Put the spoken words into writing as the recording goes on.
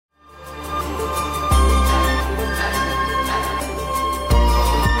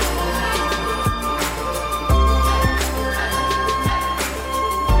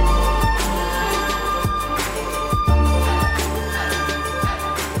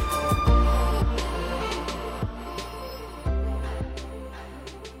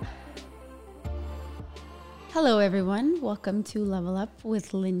Hello, everyone. Welcome to Level Up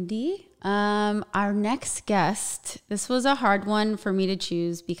with Lindy. Our next guest, this was a hard one for me to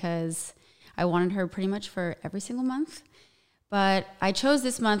choose because I wanted her pretty much for every single month. But I chose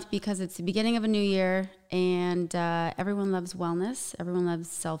this month because it's the beginning of a new year and everyone loves wellness, everyone loves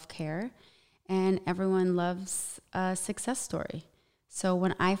self-care, and everyone loves a success story. So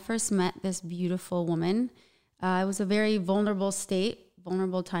when I first met this beautiful woman, it was a very vulnerable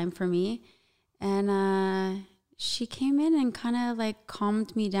time for me. And she came in and kind of like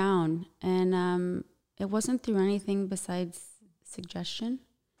calmed me down. And it wasn't through anything besides suggestion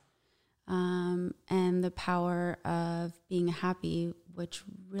and the power of being happy, which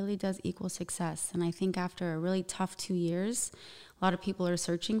really does equal success. And I think after a really tough 2 years, a lot of people are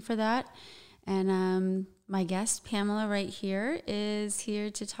searching for that. And my guest, Pamela, right here, is here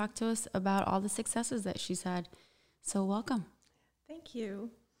to talk to us about all the successes that she's had. So welcome. Thank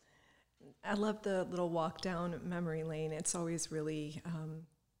you. I love the little walk down memory lane. It's always really,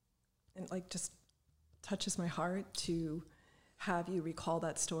 and like just touches my heart to have you recall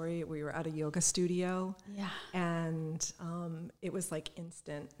that story. We were at a yoga studio, and it was like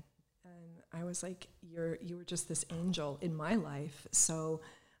instant. And I was like, you were just this angel in my life. So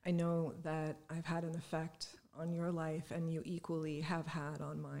I know that I've had an effect on your life, and you equally have had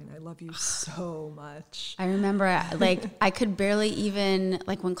on mine. I love you so much. I remember, like, I could barely even,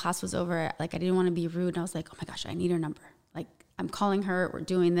 like, when class was over, like, I didn't want to be rude. And I was like, oh my gosh, I need her number. Like, I'm calling her. We're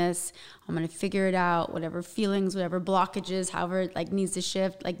doing this. I'm going to figure it out. Whatever feelings, whatever blockages, however it, like, needs to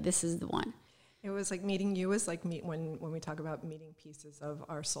shift. Like, this is the one. It was like meeting you is like when we talk about meeting pieces of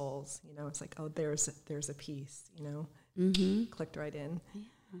our souls. You know, it's like, oh, there's a piece. You know, clicked right in. Yeah.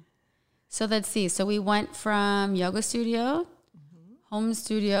 So let's see. So we went from yoga studio, home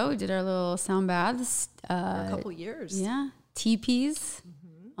studio. We did our little sound baths. For a couple years. Yeah. Teepees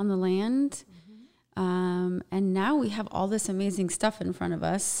on the land. And now we have all this amazing stuff in front of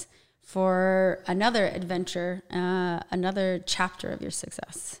us for another adventure, another chapter of your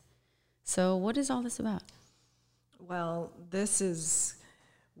success. So what is all this about? Well, this is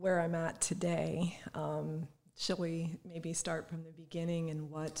where I'm at today. Shall we maybe start from the beginning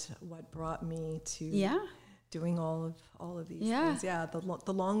and what brought me to doing all of these things? Yeah,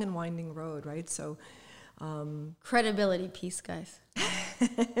 the long and winding road, right? So credibility piece, guys.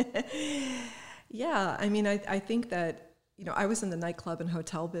 Yeah, I mean, I think that, you know, I was in the nightclub and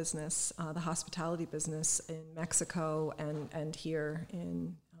hotel business, the hospitality business in Mexico and here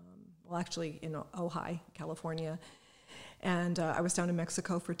in, actually in Ojai, California. And I was down in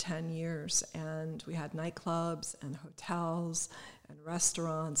Mexico for 10 years, and we had nightclubs and hotels and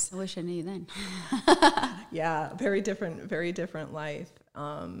restaurants. I wish I knew you then. Yeah, very different life.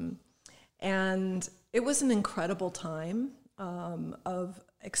 And it was an incredible time of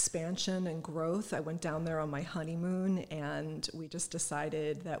expansion and growth. I went down there on my honeymoon, and we just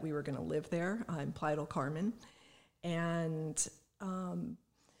decided that we were going to live there in Playa del Carmen. And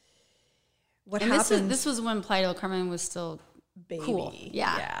what happened? This was when Playa del Carmen was still baby. Cool.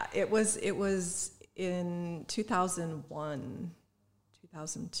 Yeah. It was in 2001,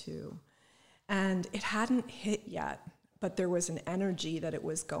 2002, and it hadn't hit yet, but there was an energy that it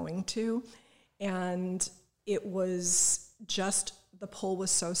was going to, and it was just, the pull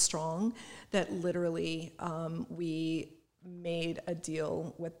was so strong that literally we made a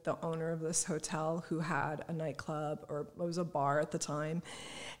deal with the owner of this hotel who had a nightclub, or it was a bar at the time,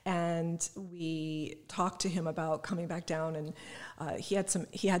 and we talked to him about coming back down, and he had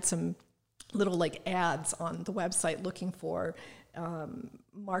some little like ads on the website looking for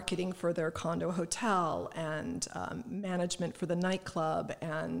marketing for their condo hotel and management for the nightclub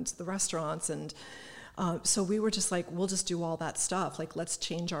and the restaurants, and so we were just like, we'll just do all that stuff. Like, let's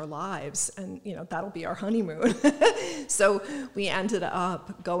change our lives, and you know, that'll be our honeymoon. So we ended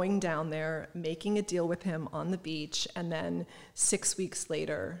up going down there, making a deal with him on the beach, and then 6 weeks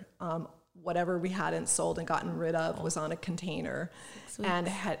later, whatever we hadn't sold and gotten rid of was on a container,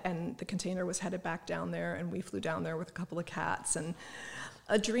 and the container was headed back down there, and we flew down there with a couple of cats and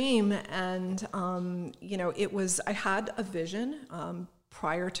a dream. And you know, I had a vision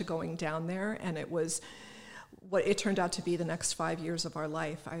prior to going down there, and it was what it turned out to be the next 5 years of our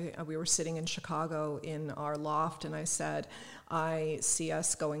life. We were sitting in Chicago in our loft, and I said, I see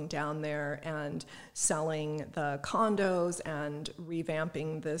us going down there and selling the condos and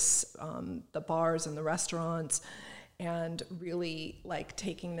revamping this, the bars and the restaurants, and really like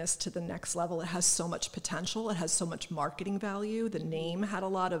taking this to the next level. It has so much potential. It has so much marketing value. The name had a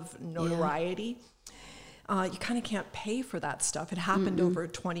lot of notoriety. You kind of can't pay for that stuff. It happened over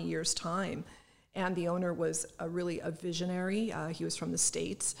 20 years' time. And the owner was really a visionary. He was from the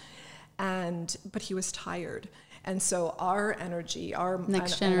States. but he was tired. And so our energy, our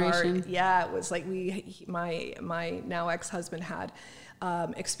next generation, it was like my now ex-husband had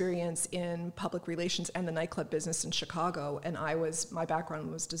experience in public relations and the nightclub business in Chicago, and my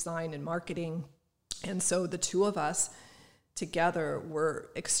background was design and marketing, and so the two of us together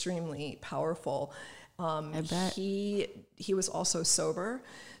were extremely powerful. I bet. He was also sober,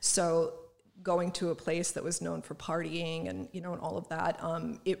 so going to a place that was known for partying and and all of that,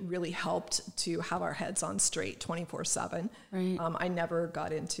 it really helped to have our heads on straight 24/7. Right. I never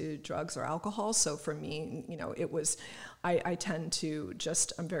got into drugs or alcohol, so for me, it was, I tend to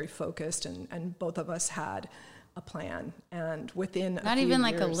I'm very focused, and both of us had a plan, and within not a few even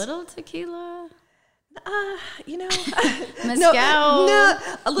like years, a little tequila. Mezcal, no,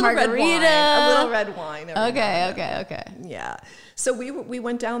 a little margarita, a little red wine. Okay. Yeah. So we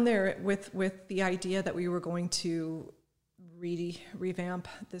went down there with the idea that we were going to revamp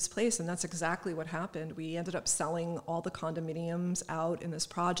this place, and that's exactly what happened. We ended up selling all the condominiums out in this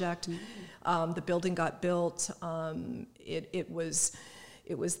project. The building got built.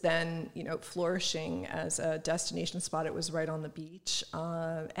 It was then, flourishing as a destination spot. It was right on the beach.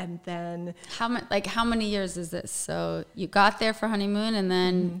 And then how many years is this? So you got there for honeymoon, and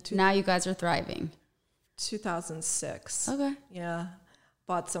then now you guys are thriving. 2006. Okay. Yeah.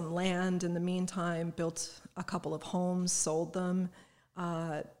 Bought some land in the meantime, built a couple of homes, sold them,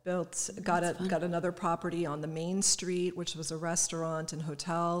 got another property on the main street, which was a restaurant and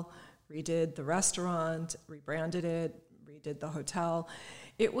hotel, redid the restaurant, rebranded it, redid the hotel.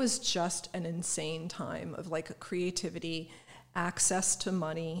 It was just an insane time of like creativity, access to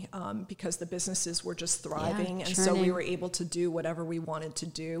money, because the businesses were just thriving. And so we were able to do whatever we wanted to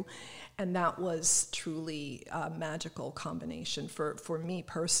do. And that was truly a magical combination for me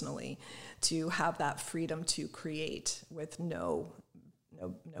personally, to have that freedom to create with no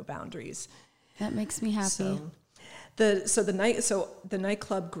boundaries. That makes me happy. The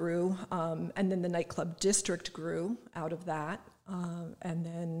nightclub grew, and then the nightclub district grew out of that, and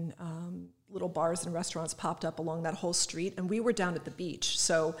then little bars and restaurants popped up along that whole street, and we were down at the beach,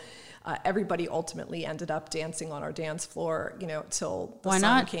 so everybody ultimately ended up dancing on our dance floor, till the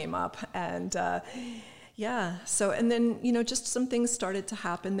sun came up, and so, and then, just some things started to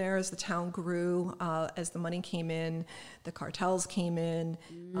happen there as the town grew, as the money came in, the cartels came in,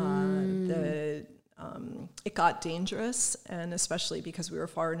 it got dangerous, and especially because we were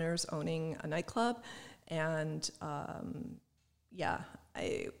foreigners owning a nightclub, and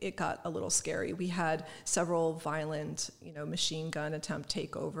it got a little scary. We had several violent, machine gun attempt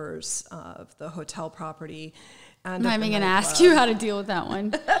takeovers of the hotel property. And I'm going to ask you how to deal with that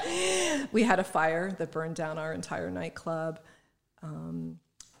one. We had a fire that burned down our entire nightclub.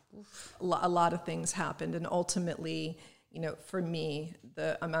 A lot of things happened, and ultimately, for me,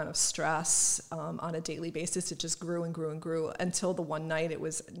 the amount of stress on a daily basis, it just grew and grew and grew until the one night, it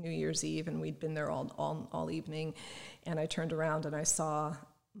was New Year's Eve, and we'd been there all evening, and I turned around and I saw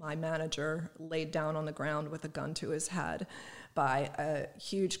my manager laid down on the ground with a gun to his head by a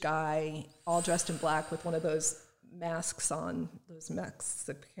huge guy, all dressed in black with one of those masks on, those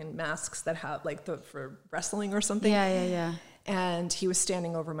Mexican masks that have for wrestling or something. Yeah. And he was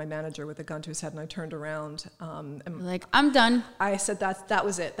standing over my manager with a gun to his head, and I turned around. And like, I'm done. I said that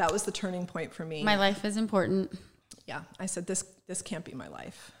was it. That was the turning point for me. My life is important. Yeah, I said this can't be my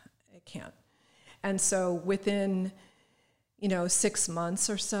life. It can't. And so within 6 months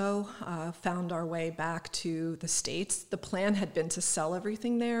or so, found our way back to the States. The plan had been to sell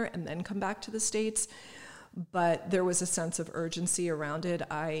everything there and then come back to the States, but there was a sense of urgency around it.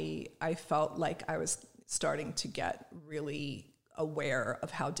 I felt like I was starting to get really aware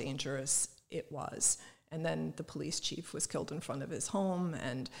of how dangerous it was. And then the police chief was killed in front of his home,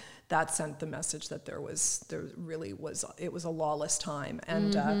 and that sent the message that it was a lawless time.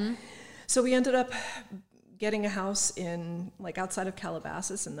 And so we ended up getting a house in outside of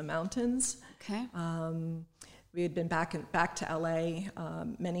Calabasas in the mountains. Okay. We had been back to LA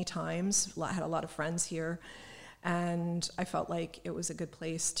many times, had a lot of friends here, and I felt like it was a good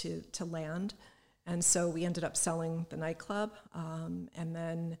place to land. And so we ended up selling the nightclub, and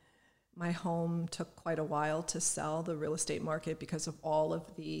then my home took quite a while to sell. The real estate market, because of all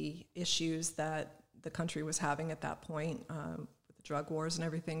of the issues that the country was having at that point, with the drug wars and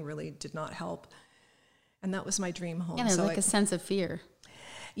everything, really did not help. And that was my dream home. Yeah, there's a sense of fear.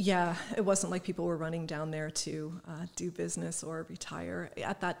 Yeah, it wasn't like people were running down there to do business or retire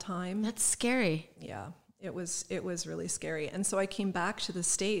at that time. That's scary. Yeah, it was really scary. And so I came back to the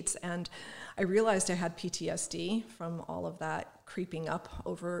States, and I realized I had PTSD from all of that creeping up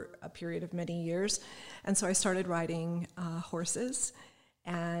over a period of many years. And so I started riding horses,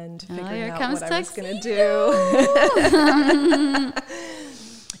 and Oh, figuring here out comes what I was going to do.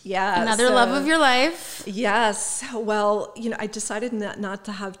 Yeah. Another love of your life. Yes. Well, I decided not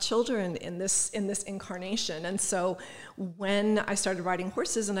to have children in this incarnation. And so when I started riding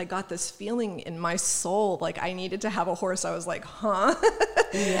horses and I got this feeling in my soul, like I needed to have a horse, I was like, huh?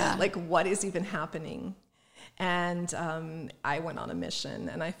 Yeah. Like, what is even happening? And I went on a mission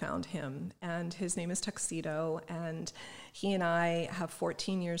and I found him, and his name is Tuxedo, and he and I have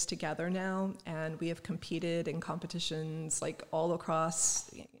 14 years together now, and we have competed in competitions like all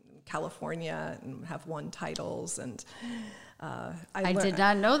across California and have won titles. And I did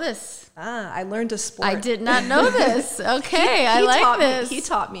not know this. I learned a sport. I did not know this. Okay, I like this. He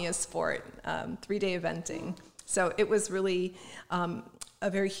taught me a sport, 3-day eventing. So it was really a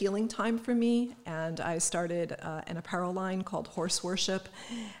very healing time for me, and I started an apparel line called Horse Worship.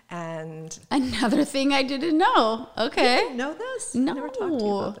 And another thing I didn't know. Okay. You didn't know this? No. I never talked to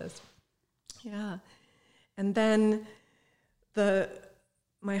you about this. Yeah. And then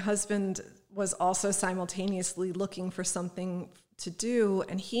my husband was also simultaneously looking for something to do,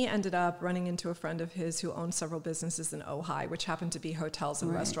 and he ended up running into a friend of his who owned several businesses in Ojai, which happened to be hotels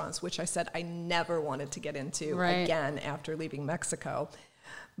and restaurants, which I said I never wanted to get into again after leaving Mexico.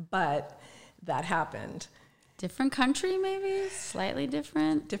 But that happened. Different country, maybe? Slightly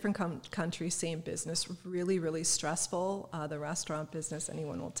different? Different country, same business. Really, really stressful. The restaurant business,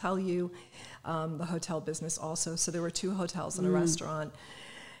 anyone will tell you. The hotel business also. So there were 2 hotels and a restaurant.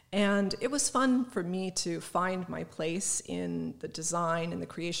 And it was fun for me to find my place in the design and the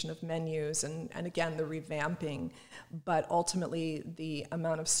creation of menus and again, the revamping. But ultimately, the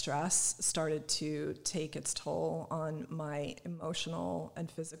amount of stress started to take its toll on my emotional and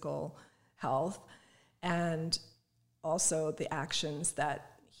physical health, and also the actions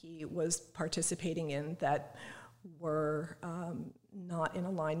that he was participating in that were not in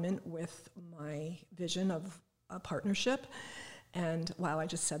alignment with my vision of a partnership. And wow, I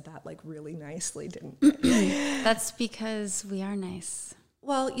just said that like really nicely, didn't I? That's because we are nice.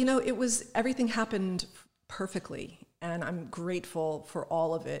 Well, everything happened perfectly, and I'm grateful for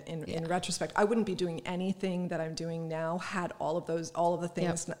all of it in retrospect. I wouldn't be doing anything that I'm doing now had all of the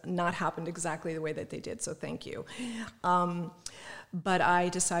things not happened exactly the way that they did. So thank you. But I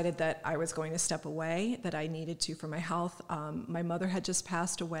decided that I was going to step away, that I needed to for my health. My mother had just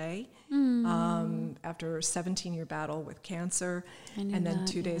passed away after a 17-year battle with cancer. And then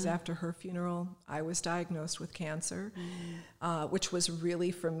 2 days after her funeral, I was diagnosed with cancer, which was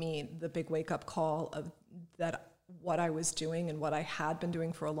really, for me, the big wake-up call of that what I was doing and what I had been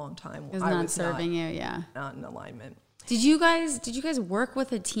doing for a long time. It was not serving you, not in alignment. Did you guys work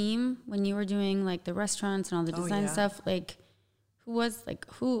with a team when you were doing like the restaurants and all the design stuff? Like,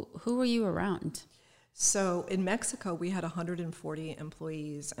 who were you around? So in Mexico, we had 140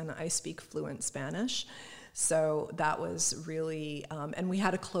 employees, and I speak fluent Spanish. So that was really, and we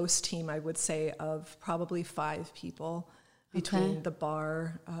had a close team, I would say, of probably 5 people between the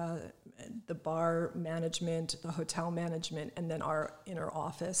bar management, the hotel management, and then our inner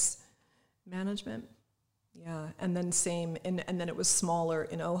office management. Yeah, and then and then it was smaller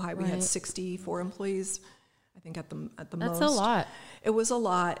in Ojai. We had 64 employees, I think at the most. That's a lot. It was a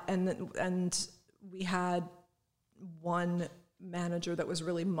lot, and we had one manager that was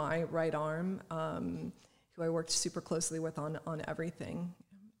really my right arm, who I worked super closely with on everything.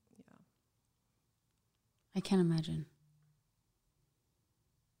 Yeah, I can't imagine.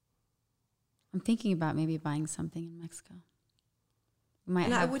 I'm thinking about maybe buying something in Mexico.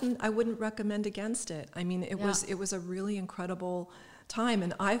 I wouldn't recommend against it. I mean, it was a really incredible time,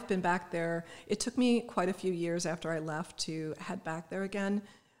 and I've been back there. It took me quite a few years after I left to head back there again,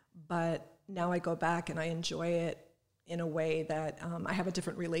 but now I go back and I enjoy it in a way that I have a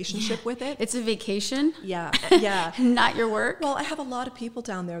different relationship with it. It's a vacation. Yeah. Not your work. Well, I have a lot of people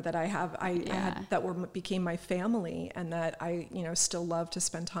down there that I had that became my family, and that I still love to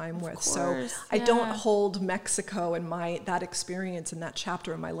spend time with. So I don't hold Mexico and that experience and that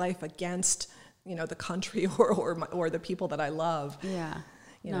chapter in my life against the country or the people that I love. Yeah.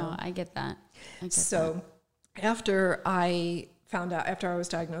 I get that. After I found out, after I was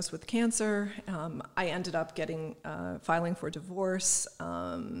diagnosed with cancer, I ended up filing for divorce,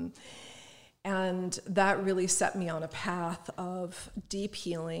 and that really set me on a path of deep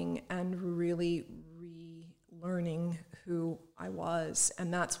healing and really relearning who I was,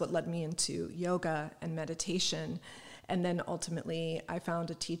 and that's what led me into yoga and meditation. And then ultimately, I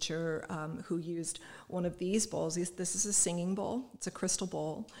found a teacher who used one of these bowls. This is a singing bowl. It's a crystal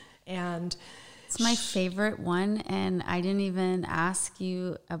bowl, and it's my favorite one, and I didn't even ask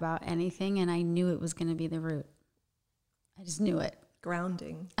you about anything, and I knew it was going to be the root. I just knew it.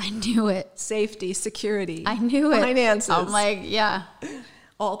 grounding, I knew it. safety, security. I knew it. Finances. I'm like, yeah.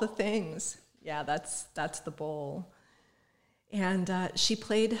 All the things. Yeah, that's the bowl. And she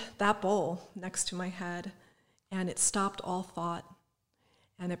played that bowl next to my head, and it stopped all thought.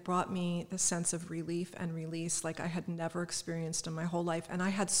 And it brought me the sense of relief and release like I had never experienced in my whole life. And I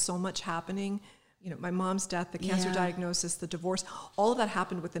had so much happening. You know, my mom's death, the cancer diagnosis, the divorce, all of that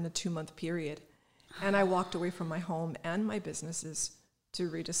happened within a 2-month period. And I walked away from my home and my businesses to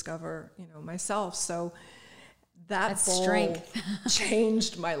rediscover, you know, myself. So that bowl strength.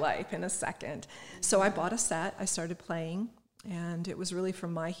 changed my life in a second. So I bought a set, I started playing, and it was really for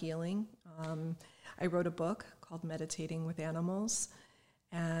my healing. I wrote a book called Meditating with Animals.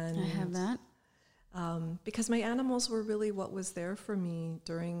 And I have that. Because my animals were really what was there for me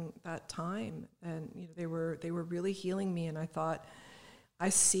during that time. And you know, they were really healing me. And I thought, I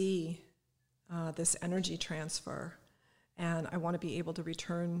see this energy transfer, and I want to be able to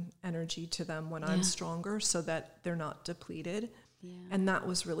return energy to them when I'm stronger so that they're not depleted. Yeah. And that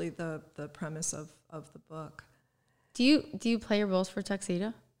was really the premise of the book. Do you play your bowls for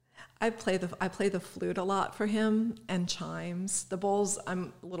Tuxedo? I play the flute a lot for him and chimes. The bowls,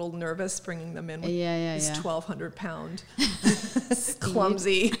 I'm a little nervous bringing them in with his 1,200 pound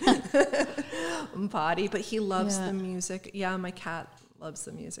clumsy body, but he loves the music. Yeah, my cat loves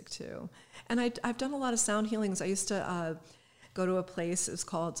the music too. And I've done a lot of sound healings. I used to go to a place, it was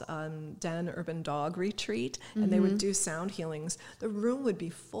called Den Urban Dog Retreat, and they would do sound healings. The room would be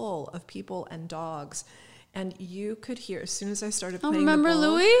full of people and dogs. And you could hear, as soon as I started playing remember the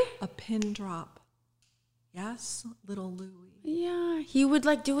bowl, Louis? A pin drop. Yes, little Louis. Yeah, he would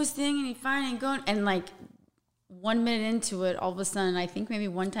like do his thing and he'd find and go, and like 1 minute into it, all of a sudden, I think maybe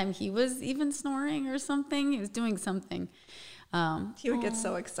one time he was even snoring or something. He was doing something. He would get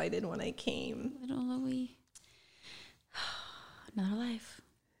so excited when I came. Little Louis. Another life.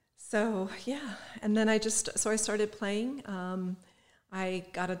 So, yeah. And then I started playing. I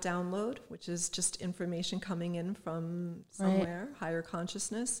got a download, which is just information coming in from somewhere, higher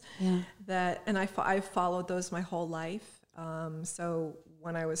consciousness. Yeah. And I followed those my whole life. So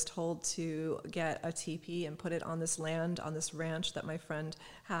when I was told to get a teepee and put it on this land, on this ranch that my friend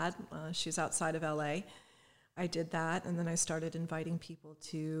had, she's outside of LA, I did that. And then I started inviting people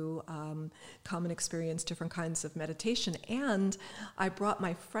to come and experience different kinds of meditation. And I brought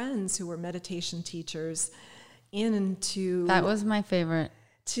my friends who were meditation teachers into that was my favorite,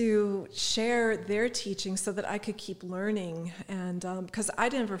 to share their teaching so that I could keep learning. And because I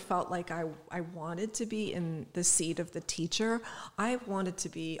never felt like I wanted to be in the seat of the teacher. I wanted to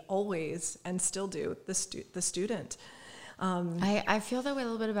be always, and still do, the student. I feel that way a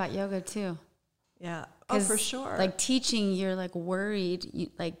little bit about yoga too. Yeah. Oh, for sure. Like teaching, you're like worried,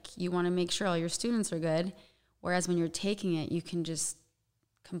 you want to make sure all your students are good. Whereas when you're taking it, you can just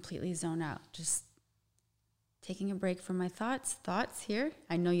completely zone out, just taking a break from my thoughts here.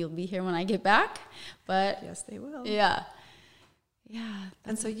 I know you'll be here when I get back, but yes, they will. Yeah.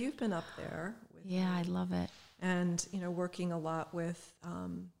 And so you've been up there. I love it. And, working a lot with,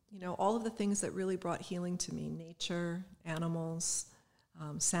 all of the things that really brought healing to me: nature, animals,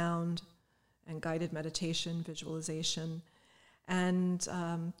 sound, and guided meditation, visualization. And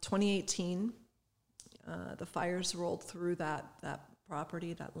 2018, the fires rolled through that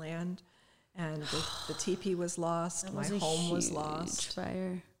property, that land. And the teepee was lost. My home was lost.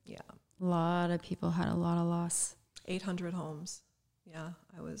 Fire. Yeah. A lot of people had a lot of loss. 800 homes. Yeah,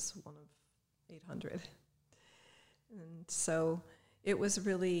 I was one of 800. And so it was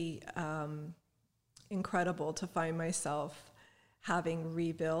really incredible to find myself having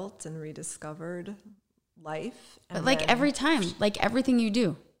rebuilt and rediscovered life. But like every time, like everything you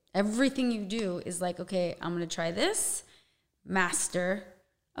do is like, okay, I'm going to try this, master.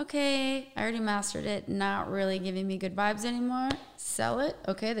 Okay, I already mastered it. Not really giving me good vibes anymore. Sell it.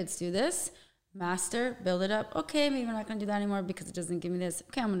 Okay, let's do this. Master, build it up. Okay, maybe we're not going to do that anymore because it doesn't give me this.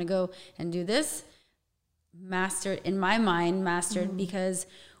 Okay, I'm going to go and do this. Mastered, in my mind, because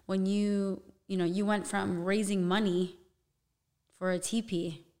when you went from raising money for a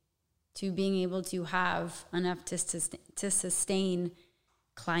teepee to being able to have enough to sustain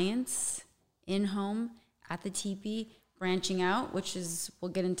clients in home at the teepee, branching out, which is,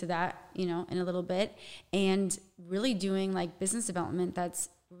 we'll get into that, in a little bit, and really doing like business development. That's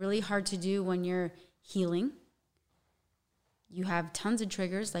really hard to do when you're healing. You have tons of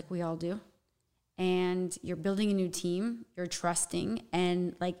triggers like we all do, and you're building a new team, you're trusting,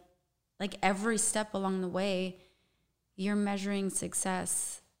 and like every step along the way, you're measuring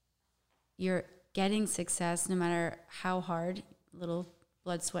success. You're getting success no matter how hard, little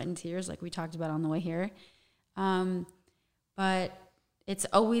blood, sweat, and tears like we talked about on the way here. But it's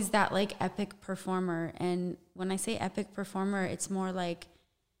always that like epic performer. And when I say epic performer, it's more like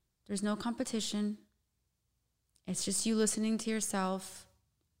there's no competition. It's just you listening to yourself.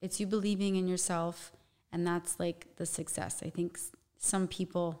 It's you believing in yourself. And that's like the success. I think some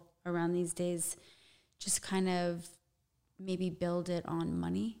people around these days just kind of maybe build it on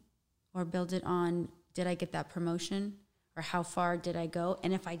money, or build it on, did I get that promotion, or how far did I go?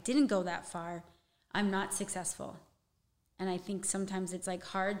 And if I didn't go that far, I'm not successful. And I think sometimes it's like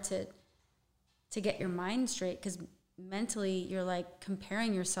hard to get your mind straight, because mentally you're like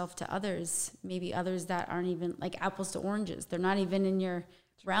comparing yourself to others, maybe others that aren't even like apples to oranges. They're not even in your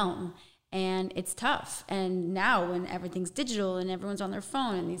realm. And it's tough. And now when everything's digital and everyone's on their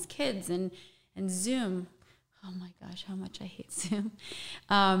phone, and these kids and Zoom, oh my gosh, how much I hate Zoom.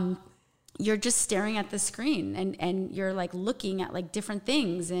 You're just staring at the screen, and you're like looking at like different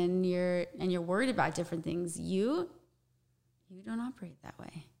things, and you're worried about different things. You don't operate that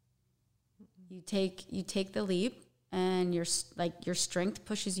way. You take the leap, and your strength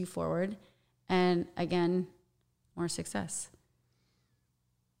pushes you forward. And again, more success,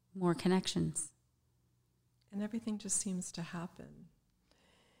 more connections. And everything just seems to happen.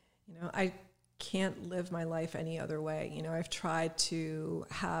 You know, I can't live my life any other way. You know, I've tried to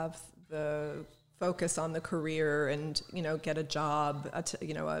have the focus on the career and, you know, get a job,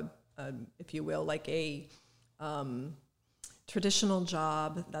 if you will, like a traditional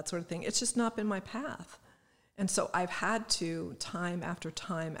job, that sort of thing. It's just not been my path. And so I've had to, time after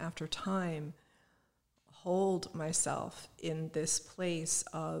time after time, hold myself in this place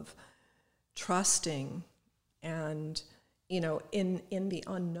of trusting and, you know, in the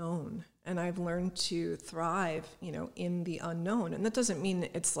unknown. And I've learned to thrive, you know, in the unknown. And that doesn't mean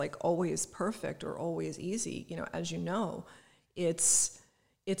it's like always perfect or always easy. You know, as you know, it's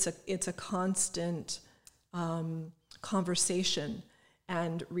a constant conversation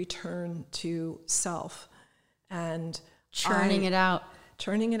and return to self and churning it out.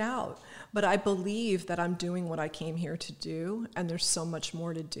 But I believe that I'm doing what I came here to do, and there's so much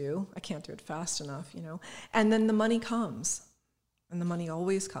more to do. I can't do it fast enough, you know. And then the money comes, and the money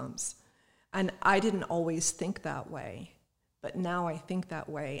always comes. And I didn't always think that way, but now I think that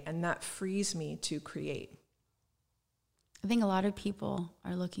way, and that frees me to create. I think a lot of people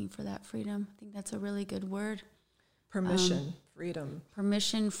are looking for that freedom. I think that's a really good word. Permission, freedom.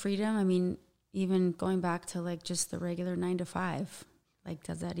 Permission, freedom. I mean, even going back to like just the regular 9 to 5, like,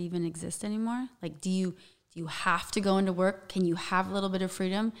 does that even exist anymore? Like, do you have to go into work? Can you have a little bit of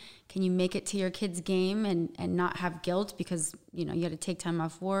freedom? Can you make it to your kid's game and not have guilt because, you know, you had to take time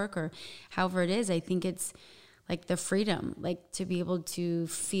off work or however it is? I think it's like the freedom, like to be able to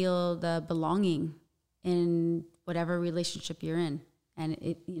feel the belonging in whatever relationship you're in. And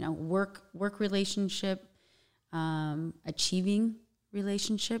it, you know, work relationship, achieving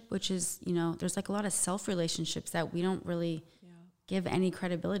relationship, which is, you know, there's like a lot of self relationships that we don't really give any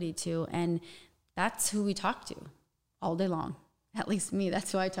credibility to. And that's who we talk to all day long. At least me,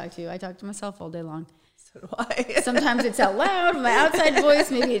 that's who I talk to. I talk to myself all day long. So do I. Sometimes it's out loud, my outside voice.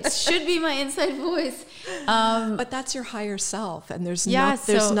 Maybe it should be my inside voice. But that's your higher self, and there's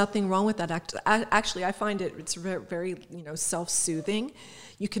nothing wrong with that. Actually, I find it's very, very, you know, self-soothing.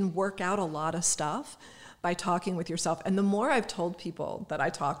 You can work out a lot of stuff by talking with yourself. And the more I've told people that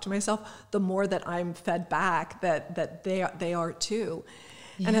I talk to myself, the more that I'm fed back that they are too.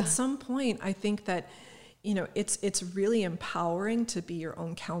 Yeah. And at some point, I think that, you know, it's really empowering to be your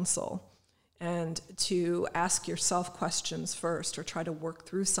own counsel and to ask yourself questions first, or try to work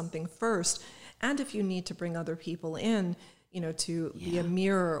through something first. And if you need to bring other people in, you know, to be a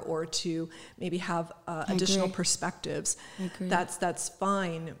mirror or to maybe have additional perspectives, that's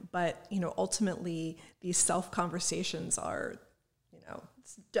fine. But, you know, ultimately these self-conversations are, you know,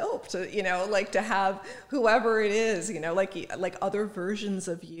 it's dope to, you know, like to have whoever it is, you know, like other versions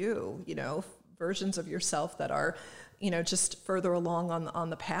of you, you know, versions of yourself that are, you know, just further along on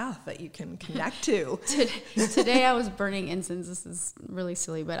the path that you can connect to. Today I was burning incense. This is really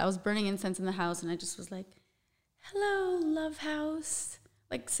silly, but I was burning incense in the house, and I just was like, hello, love house,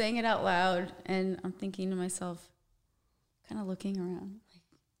 like saying it out loud. And I'm thinking to myself, kind of looking around, like,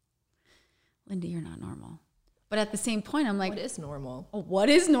 Lindy, you're not normal. But at the same point, I'm like, what is normal? What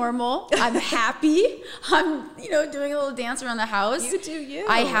is normal? I'm happy. I'm, you know, doing a little dance around the house. You do you.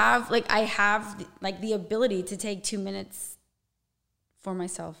 I have the ability to take 2 minutes for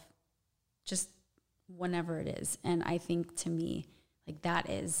myself, just whenever it is. And I think, to me, like, that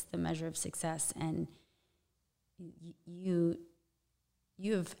is the measure of success. And you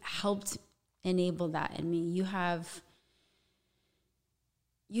have helped enable that in me. You have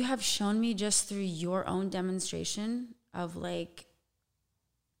shown me, just through your own demonstration of, like,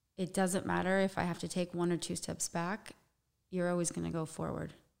 it doesn't matter if I have to take 1 or 2 steps back, you're always going to go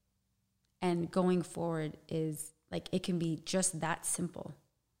forward. And going forward is like, it can be just that simple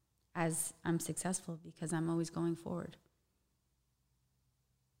as I'm successful because I'm always going forward.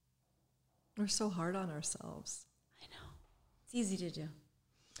 We're so hard on ourselves. I know. It's easy to do.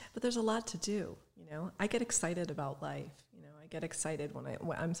 But there's a lot to do, you know. I get excited about life, you know. I get excited when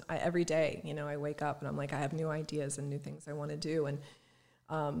I every day, you know, I wake up and I'm like, I have new ideas and new things I want to do. And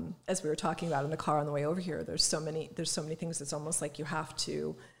as we were talking about in the car on the way over here, there's so many things. It's almost like you have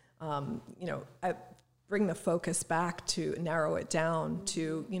to, you know, bring the focus back to narrow it down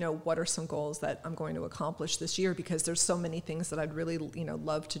to, you know, what are some goals that I'm going to accomplish this year? Because there's so many things that I'd really, you know,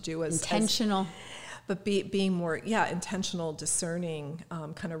 love to do as intentional. But being more, intentional, discerning,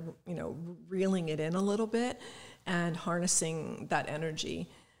 kind of, you know, reeling it in a little bit and harnessing that energy.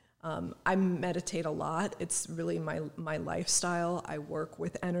 I meditate a lot. It's really my lifestyle. I work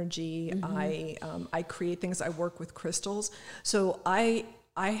with energy. Mm-hmm. I create things. I work with crystals. So I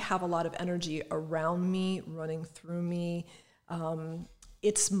have a lot of energy around me, running through me.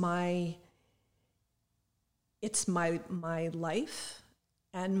 It's my life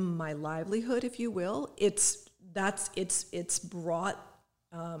and my livelihood, if you will. It's brought,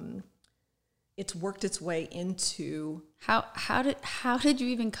 it's worked its way into. How did you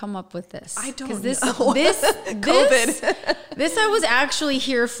even come up with this? I don't know. This COVID. This I was actually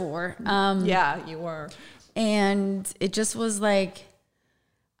here for. Yeah, you were. And it just was like,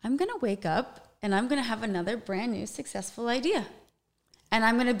 I'm going to wake up and I'm going to have another brand new successful idea. And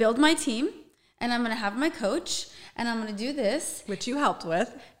I'm going to build my team and I'm going to have my coach and I'm going to do this. Which you helped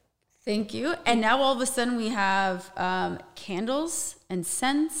with. Thank you. And now all of a sudden we have candles and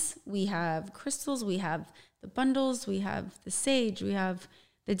scents. We have crystals. We have the bundles. We have the sage. We have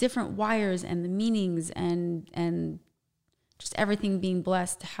the different wires and the meanings and just everything being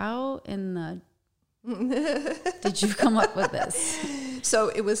blessed. How in the did you come up with this? So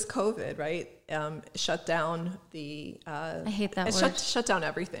it was COVID, right? Shut down the. I hate that word. Shut down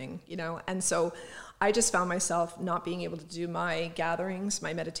everything, you know. And so I just found myself not being able to do my gatherings,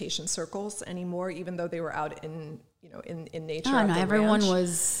 my meditation circles anymore, even though they were out in, you know, in nature. Oh, no, everyone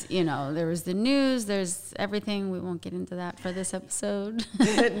was, you know, there was the news, there's everything. We won't get into that for this episode.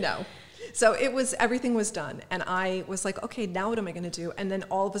 No. So everything was done. And I was like, okay, now what am I going to do? And then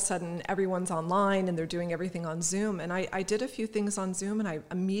all of a sudden everyone's online and they're doing everything on Zoom. And I did a few things on Zoom and I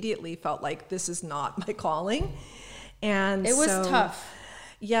immediately felt like this is not my calling. And it was tough.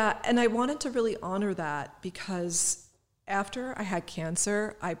 Yeah. And I wanted to really honor that because after I had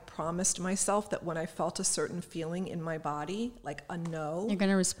cancer, I promised myself that when I felt a certain feeling in my body, like a no, you're going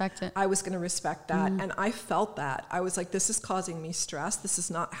to respect it. I was going to respect that. And I felt that. I was like, this is causing me stress. This is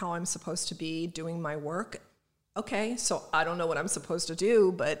not how I'm supposed to be doing my work. Okay, so I don't know what I'm supposed to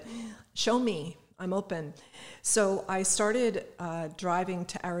do, but show me. I'm open. So I started driving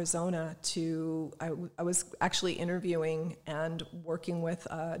to Arizona I was actually interviewing and working with,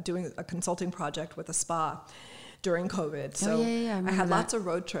 doing a consulting project with a spa during COVID. So I had lots of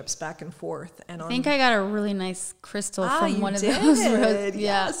road trips back and forth. And I think I got a really nice crystal from one of those roads.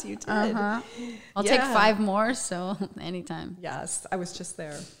 Yeah. Yes, you did. I'll take 5 more, so anytime. Yes, I was just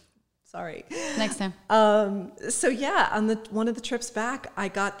there. Sorry. Next time. So yeah, on one of the trips back, I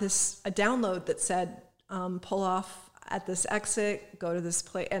got a download that said, pull off at this exit, go to this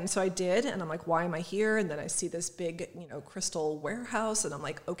place. And so I did, and I'm like, why am I here? And then I see this big, you know, crystal warehouse, and I'm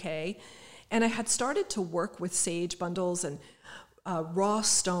like, okay. And I had started to work with sage bundles and raw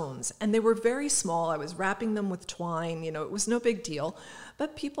stones, and they were very small. I was wrapping them with twine, you know, it was no big deal,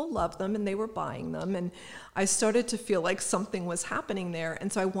 but people loved them and they were buying them. And I started to feel like something was happening there.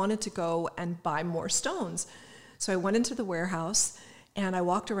 And so I wanted to go and buy more stones. So I went into the warehouse and I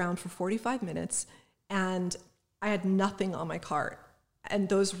walked around for 45 minutes and I had nothing on my cart. And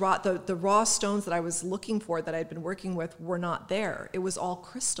those the raw stones that I was looking for, that I'd been working with, were not there. It was all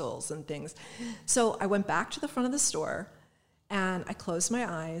crystals and things. So I went back to the front of the store and I closed my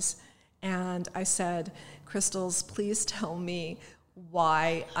eyes and I said, crystals, please tell me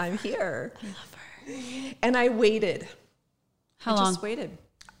why I'm here. I love her. And I waited. How long? Just waited.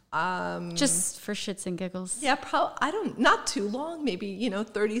 Just for shits and giggles. Yeah, not too long, maybe,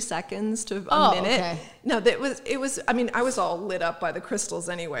 30 seconds to a minute. Okay. No, it was, I mean, I was all lit up by the crystals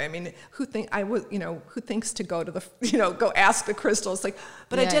anyway. I mean, who thinks to go to the, go ask the crystals? Like,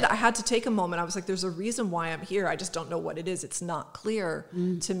 but yeah. I did, I had to take a moment. I was like, there's a reason why I'm here. I just don't know what it is. It's not clear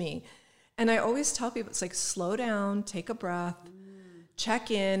to me. And I always tell people, it's like, slow down, take a breath,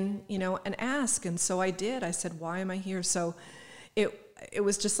 check in, and ask. And so I did. I said, why am I here? So it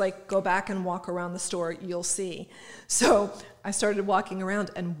was just like, go back and walk around the store, you'll see. So I started walking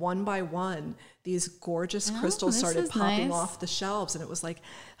around, and one by one, these gorgeous crystals started popping off the shelves. And it was like,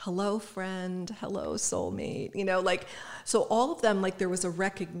 hello, friend, hello, soulmate, you know, like, so all of them, like there was a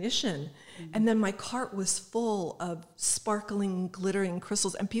recognition. And then my cart was full of sparkling, glittering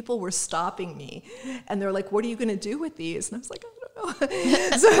crystals, and people were stopping me. And they're like, what are you going to do with these? And I was like, I don't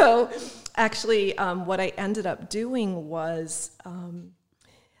know. So actually, what I ended up doing was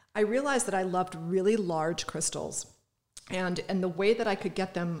I realized that I loved really large crystals. And the way that I could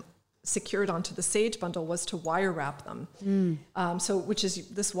get them secured onto the sage bundle was to wire wrap them.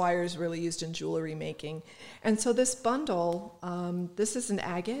 This wire is really used in jewelry making. And so this bundle, this is an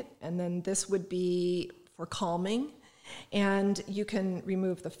agate, and then this would be for calming. And you can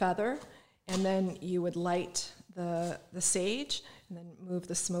remove the feather, and then you would light the sage, and then move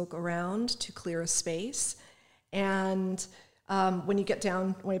the smoke around to clear a space. And when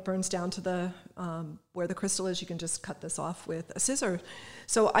it burns down to the where the crystal is, you can just cut this off with a scissor.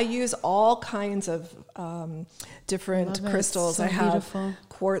 So I use all kinds of different crystals. So I have beautiful.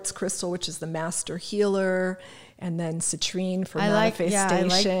 Quartz crystal, which is the master healer, and then citrine for manifestation. I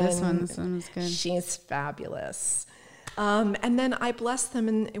like this one. This one is good. She's fabulous. And then I bless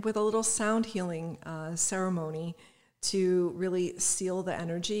them with a little sound healing ceremony to really seal the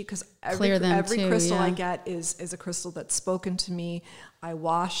energy, because every crystal I get is a crystal that's spoken to me. I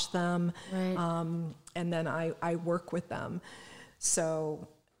wash them, right. And then I work with them. So,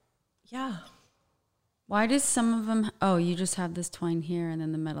 yeah. Why does some of them? Oh, you just have this twine here and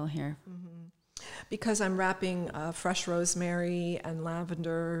then the metal here. Mm-hmm. Because I'm wrapping fresh rosemary and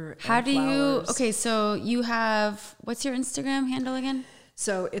lavender. How and do flowers. you? Okay, so you have, what's your Instagram handle again?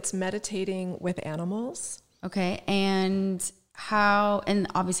 So it's Meditating with Animals. Okay, and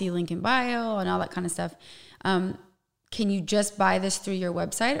obviously link in bio and all that kind of stuff. Can you just buy this through your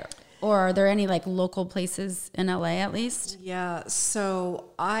website, or are there any like local places in LA at least? Yeah, so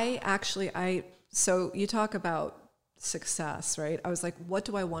so you talk about success, right? I was like, what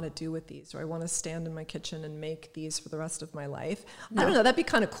do I want to do with these? Do I want to stand in my kitchen and make these for the rest of my life? No. I don't know, that'd be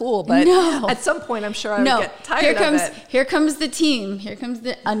kind of cool, but at some point I'm sure I would get tired of it. Here comes the team. Here comes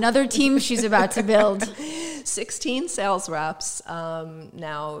another team she's about to build. 16 sales reps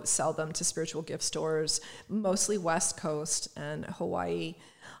now sell them to spiritual gift stores, mostly West Coast and Hawaii.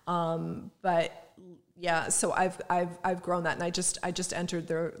 But yeah, so I've grown that, and I just entered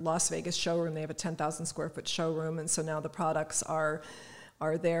their Las Vegas showroom. They have a 10,000 square foot showroom, and so now the products are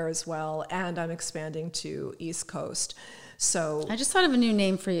there as well, and I'm expanding to East Coast. So I just thought of a new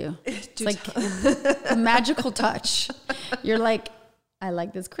name for you. It's like a magical touch. You're like, I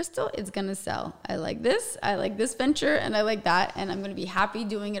like this crystal, it's gonna sell. I like this venture, and I like that, and I'm gonna be happy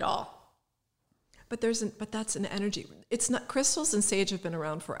doing it all. But that's an energy. It's not, crystals and sage have been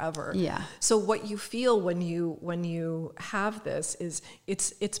around forever. Yeah. So what you feel when you have this is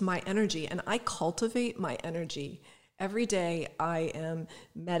it's my energy, and I cultivate my energy. Every day I am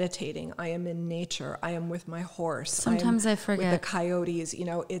meditating. I am in nature. I am with my horse. Sometimes I forget. With the coyotes. You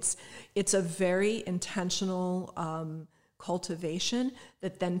know, it's a very intentional cultivation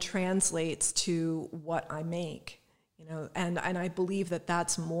that then translates to what I make. You know, and I believe that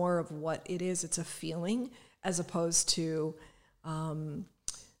that's more of what it is. It's a feeling as opposed to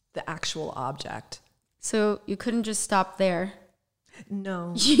the actual object. So you couldn't just stop there.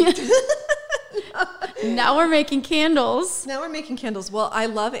 No. Now we're making candles. Well, I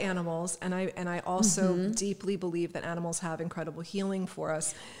love animals, and I also deeply believe that animals have incredible healing for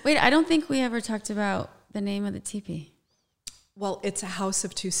us. Wait, I don't think we ever talked about the name of the teepee. Well, it's a house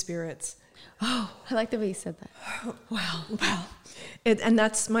of two spirits. Oh, I like the way you said that. Wow. And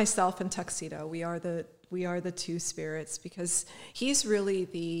that's myself and Tuxedo. We are the two spirits, because he's really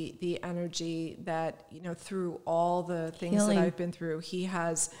the energy that, you know, through all the things Healing. that I've been through, he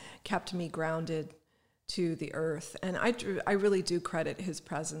has kept me grounded to the earth. And I really do credit his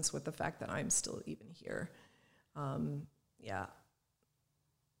presence with the fact that I'm still even here. Yeah.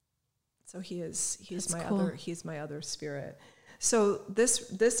 So he's That's my cool. he's my other spirit. So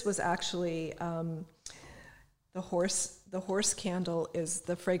this was actually the horse candle. Is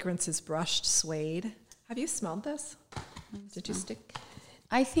the fragrance is brushed suede. Have you smelled this? Did you stick?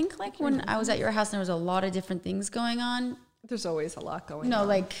 I think like when I was at your house and there was a lot of different things going on. There's always a lot going on. No,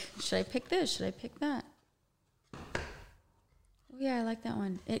 like, should I pick this? Should I pick that? Oh yeah, I like that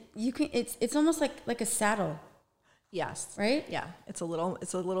one. It's almost like a saddle. Yes. Right? Yeah. It's a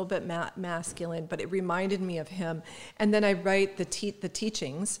little bit masculine, but it reminded me of him. And then I write the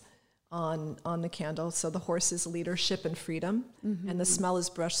teachings on the candle. So the horse is leadership and freedom, and the smell is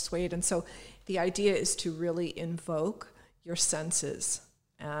brushed suede. And so the idea is to really invoke your senses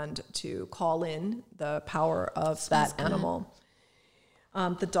and to call in the power of that animal.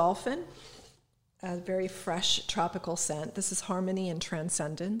 The dolphin, a very fresh tropical scent. This is harmony and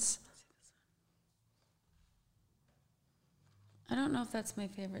transcendence. I don't know if that's my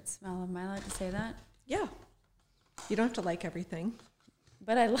favorite smell. Am I allowed to say that? Yeah. You don't have to like everything.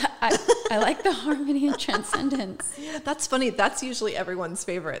 But I like the harmony and transcendence. That's funny. That's usually everyone's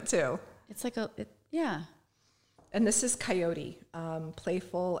favorite too. It's like yeah. And this is coyote,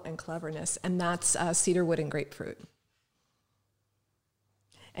 playful and cleverness. And that's cedarwood and grapefruit.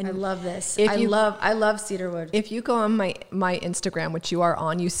 And I love this. I love cedarwood. If you go on my Instagram, which you are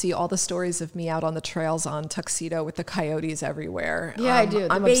on, you see all the stories of me out on the trails on tuxedo with the coyotes everywhere. Yeah, I do.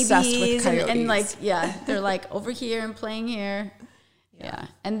 I'm the obsessed with coyotes. And like, yeah, they're like over here and playing here. Yeah.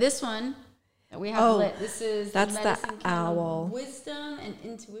 And this one that we have lit, that's the owl. Wisdom and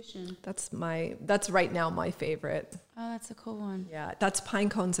intuition. That's right now my favorite. Oh, that's a cool one. Yeah, that's pine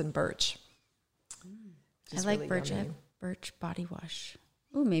cones and birch. I like really birch. Yummy. I have birch body wash.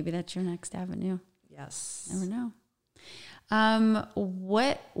 Ooh, maybe that's your next avenue. Yes. Never know.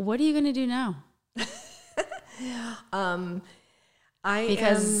 What are you gonna do now?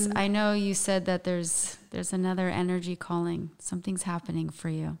 I know you said that there's another energy calling. Something's happening for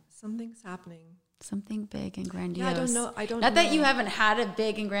you. Something's happening. Something big and grandiose. Yeah, I don't know. Not that you haven't had a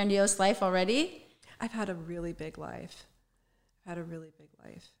big and grandiose life already. I've had a really big life.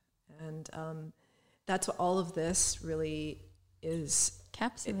 And that's what all of this really is.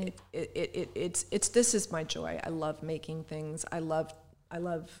 Encapsulate. This is my joy. I love making things. I love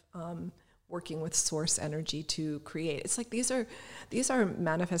working with source energy to create. It's like these are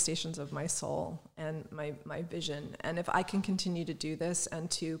manifestations of my soul and my vision. And if I can continue to do this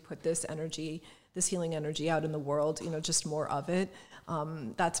and to put this energy, this healing energy out in the world, just more of it,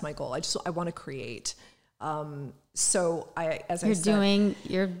 that's my goal. I want to create. So you're doing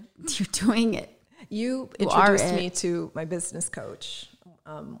it. You introduced me to my business coach,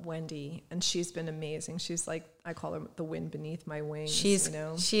 Wendy, and she's been amazing. She's like, I call her the wind beneath my wings. She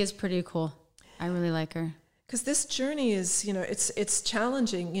is pretty cool. I really like her. Because this journey is, it's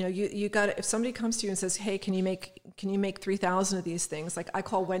challenging. You got to, if somebody comes to you and says, "Hey, can you make 3,000 of these things?" Like I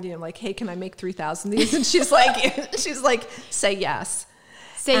call Wendy and I'm like, "Hey, can I make 3,000 of these?" And she's like, "Say yes."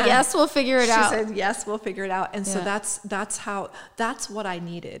 Yes, we'll figure it out. She said, "Yes, we'll figure it out." And so that's what I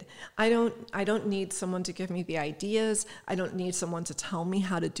needed. I don't need someone to give me the ideas. I don't need someone to tell me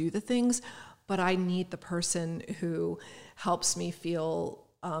how to do the things, but I need the person who helps me feel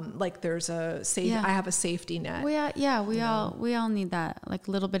like there's I have a safety net. We all need that, like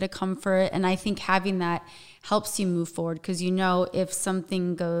a little bit of comfort. And I think having that helps you move forward because if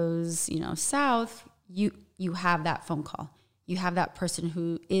something goes, south, you have that phone call. You have that person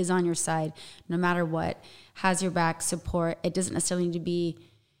who is on your side, no matter what, has your back, support. It doesn't necessarily need to be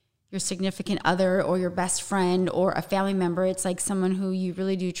your significant other or your best friend or a family member. It's like someone who you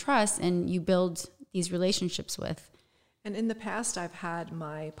really do trust and you build these relationships with. And in the past, I've had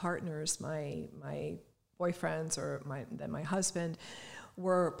my partners, my boyfriends, or my husband,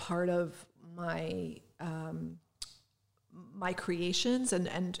 were part of my my creations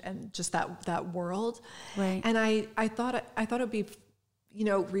and just that world. Right. And I thought it'd be,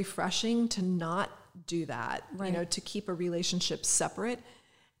 refreshing to not do that. Right. To keep a relationship separate,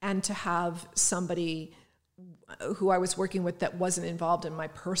 and to have somebody who I was working with that wasn't involved in my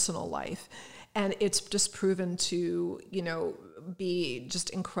personal life. And it's just proven to, be just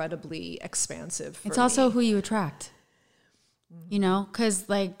incredibly expansive for It's also me. who you attract, because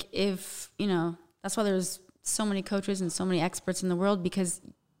that's why there's so many coaches and so many experts in the world, because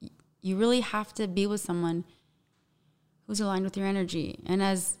you really have to be with someone who's aligned with your energy. And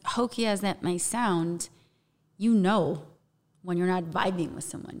as hokey as that may sound, when you're not vibing with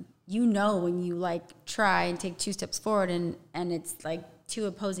someone, when you try and take 2 steps forward and it's like 2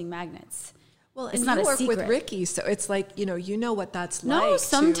 opposing magnets. Well, it's and not you a work secret. with Ricky, so it's like, what that's like. No,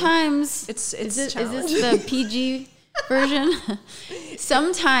 sometimes it's is this the PG version?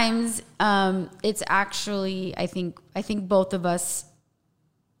 Sometimes it's actually, I think both of us,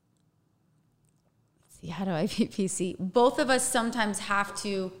 let's see, how do I PC? Both of us sometimes have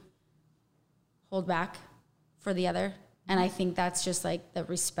to hold back for the other. And I think that's just like the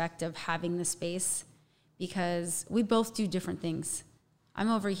respect of having the space, because we both do different things. I'm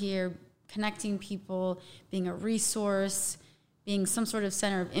over here connecting people, being a resource, being some sort of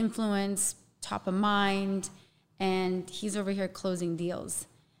center of influence, top of mind, and he's over here closing deals.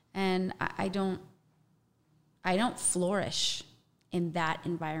 And I don't flourish in that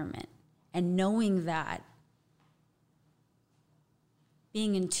environment. And knowing that,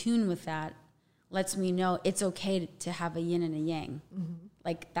 being in tune with that, lets me know it's okay to have a yin and a yang.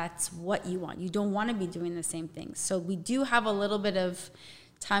 Like that's what you want. You don't want to be doing the same things. So we do have a little bit of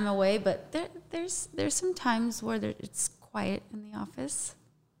time away, but there's some times where it's quiet in the office.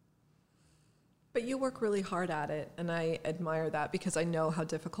 But you work really hard at it, and I admire that because I know how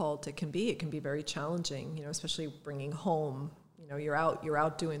difficult it can be. It can be very challenging, you know, especially bringing home. You know, you're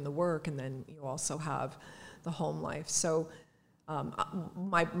out doing the work, and then you also have the home life. So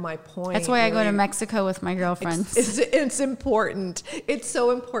my point. That's why I go to Mexico with my girlfriends. It's important. It's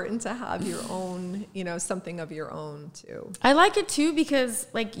so important to have your own, you know, something of your own too. I like it too because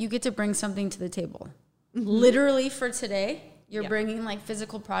like you get to bring something to the table. Literally for today, you're bringing like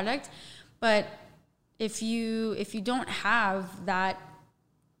physical product, but if you don't have that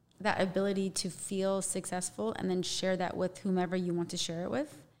ability to feel successful and then share that with whomever you want to share it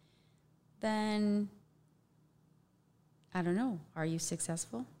with, then I don't know. Are you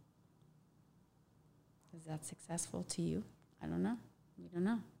successful? Is that successful to you? I don't know. We don't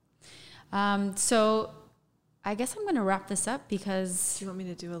know. So I guess I'm going to wrap this up because... Do you want me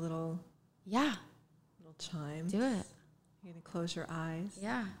to do a little... Yeah. Little chime? Do it. You're going to close your eyes?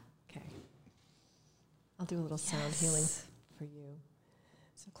 Yeah. Okay. I'll do a little sound healing for you.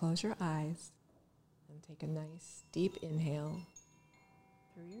 So close your eyes and take a nice deep inhale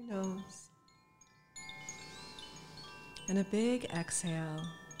through your nose. And a big exhale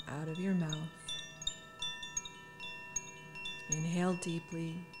out of your mouth. Inhale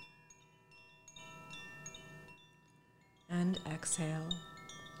deeply. And exhale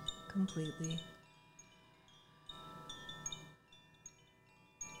completely.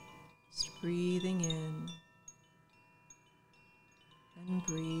 Just breathing in and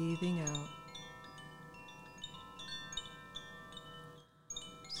breathing out.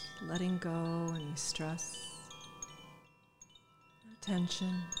 Just letting go any stress,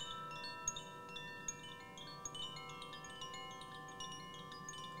 tension.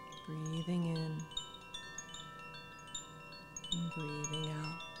 Breathing in and breathing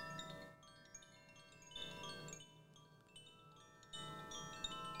out.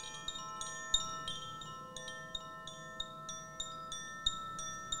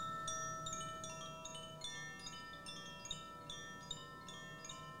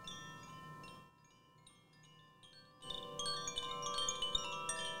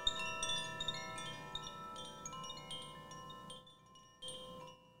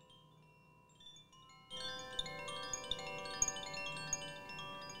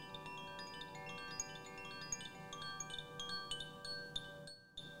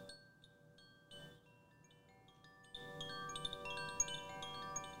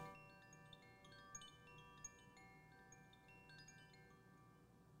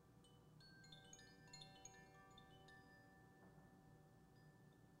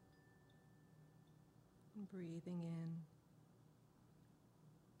 Breathing in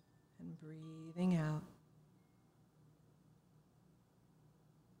and breathing out.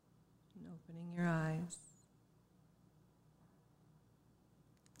 And opening your eyes.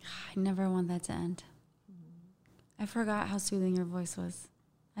 I never want that to end. I forgot how soothing your voice was.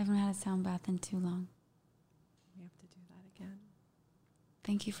 I haven't had a sound bath in too long. We have to do that again.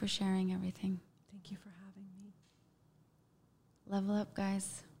 Thank you for sharing everything. Thank you for having me. Level up,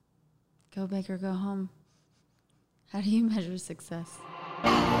 guys. Go big or go home. How do you measure success?